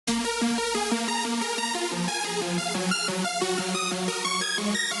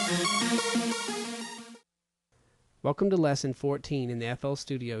Welcome to Lesson 14 in the FL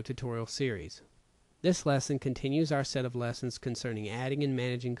Studio tutorial series. This lesson continues our set of lessons concerning adding and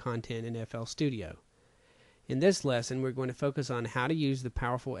managing content in FL Studio. In this lesson, we're going to focus on how to use the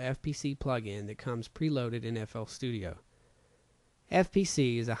powerful FPC plugin that comes preloaded in FL Studio.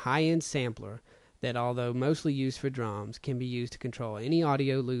 FPC is a high-end sampler that, although mostly used for drums, can be used to control any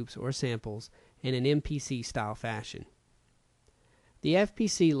audio loops or samples in an MPC style fashion. The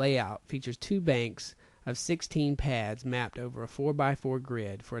FPC layout features two banks of 16 pads mapped over a 4x4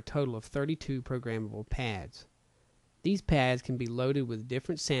 grid for a total of 32 programmable pads. These pads can be loaded with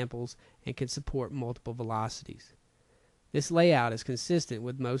different samples and can support multiple velocities. This layout is consistent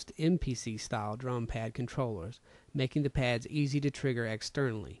with most MPC style drum pad controllers, making the pads easy to trigger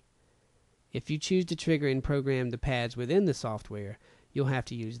externally. If you choose to trigger and program the pads within the software, you'll have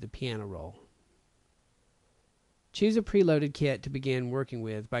to use the piano roll. Choose a preloaded kit to begin working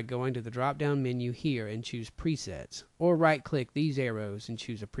with by going to the drop-down menu here and choose Presets, or right-click these arrows and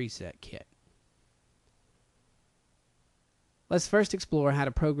choose a preset kit. Let's first explore how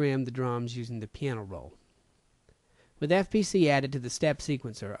to program the drums using the piano roll. With FPC added to the step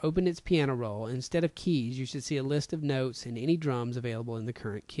sequencer, open its piano roll, and instead of keys you should see a list of notes and any drums available in the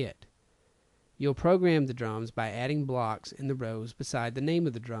current kit. You'll program the drums by adding blocks in the rows beside the name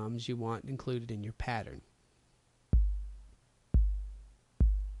of the drums you want included in your pattern.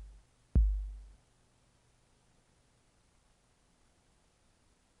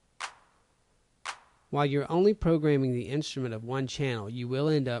 While you're only programming the instrument of one channel, you will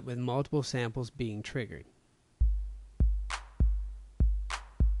end up with multiple samples being triggered.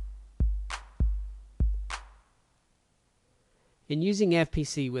 In using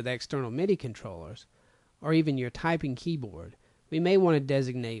FPC with external MIDI controllers, or even your typing keyboard, we may want to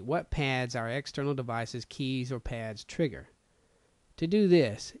designate what pads our external device's keys or pads trigger. To do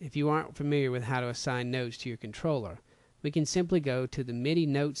this, if you aren't familiar with how to assign notes to your controller, we can simply go to the MIDI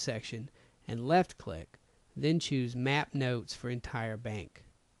Notes section and left-click, then choose Map Notes for entire bank.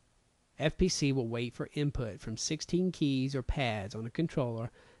 FPC will wait for input from 16 keys or pads on a controller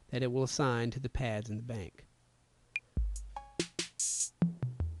that it will assign to the pads in the bank.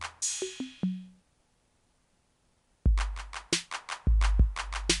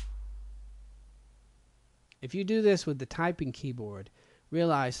 If you do this with the typing keyboard,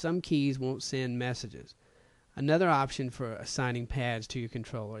 realize some keys won't send messages. Another option for assigning pads to your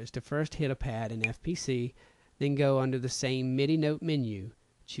controller is to first hit a pad in FPC, then go under the same MIDI note menu,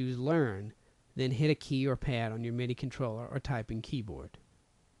 choose Learn, then hit a key or pad on your MIDI controller or typing keyboard.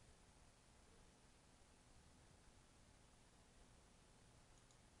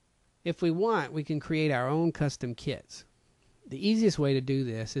 If we want, we can create our own custom kits. The easiest way to do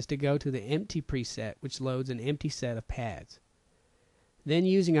this is to go to the Empty preset, which loads an empty set of pads. Then,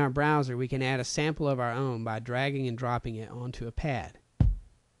 using our browser, we can add a sample of our own by dragging and dropping it onto a pad.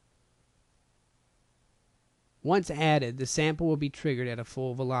 Once added, the sample will be triggered at a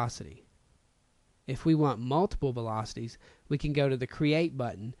full velocity. If we want multiple velocities, we can go to the Create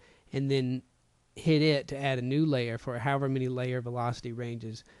button and then hit it to add a new layer for however many layer velocity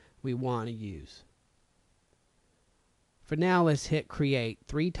ranges we want to use. For now, let's hit Create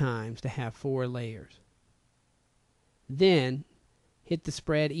 3 times to have 4 layers. Then, hit the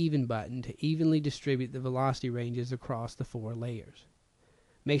Spread Even button to evenly distribute the velocity ranges across the 4 layers.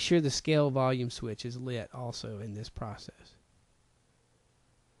 Make sure the scale volume switch is lit also in this process.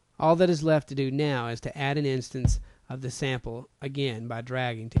 All that is left to do now is to add an instance of the sample again by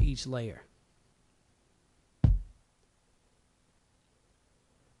dragging to each layer.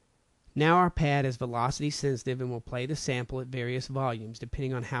 Now our pad is velocity sensitive and will play the sample at various volumes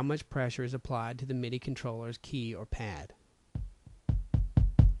depending on how much pressure is applied to the MIDI controller's key or pad.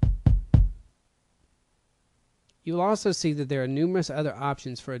 You will also see that there are numerous other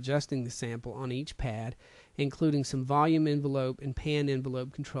options for adjusting the sample on each pad, including some volume envelope and pan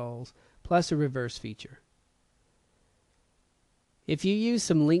envelope controls, plus a reverse feature. If you use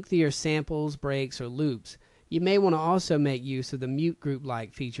some lengthier samples, breaks, or loops, you may want to also make use of the mute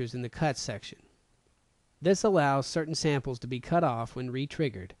group-like features in the Cuts section. This allows certain samples to be cut off when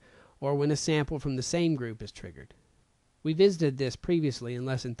re-triggered, or when a sample from the same group is triggered. We visited this previously in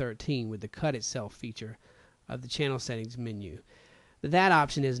Lesson 13 with the Cut Itself feature of the Channel Settings menu, but that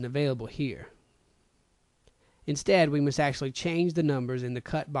option isn't available here. Instead, we must actually change the numbers in the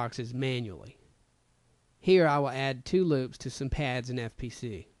cut boxes manually. Here I will add 2 loops to some pads in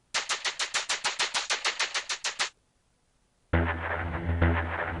FPC.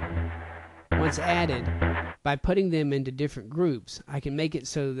 Once added, by putting them into different groups, I can make it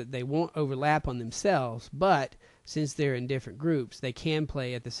so that they won't overlap on themselves, but since they're in different groups, they can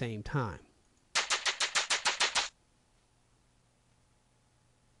play at the same time.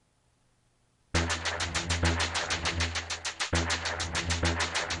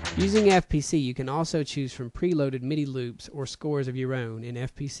 Using FPC, you can also choose from preloaded MIDI loops or scores of your own in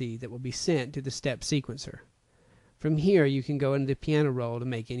FPC that will be sent to the step sequencer. From here, you can go into the piano roll to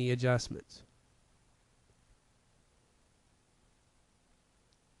make any adjustments.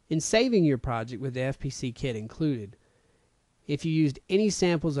 In saving your project with the FPC kit included, if you used any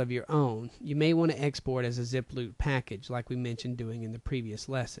samples of your own, you may want to export as a zip loop package like we mentioned doing in the previous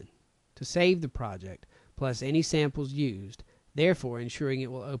lesson, to save the project plus any samples used, therefore ensuring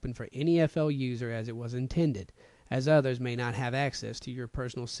it will open for any FL user as it was intended, as others may not have access to your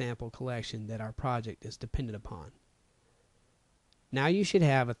personal sample collection that our project is dependent upon. Now you should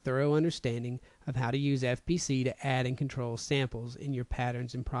have a thorough understanding of how to use FPC to add and control samples in your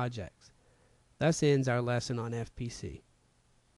patterns and projects. Thus ends our lesson on FPC.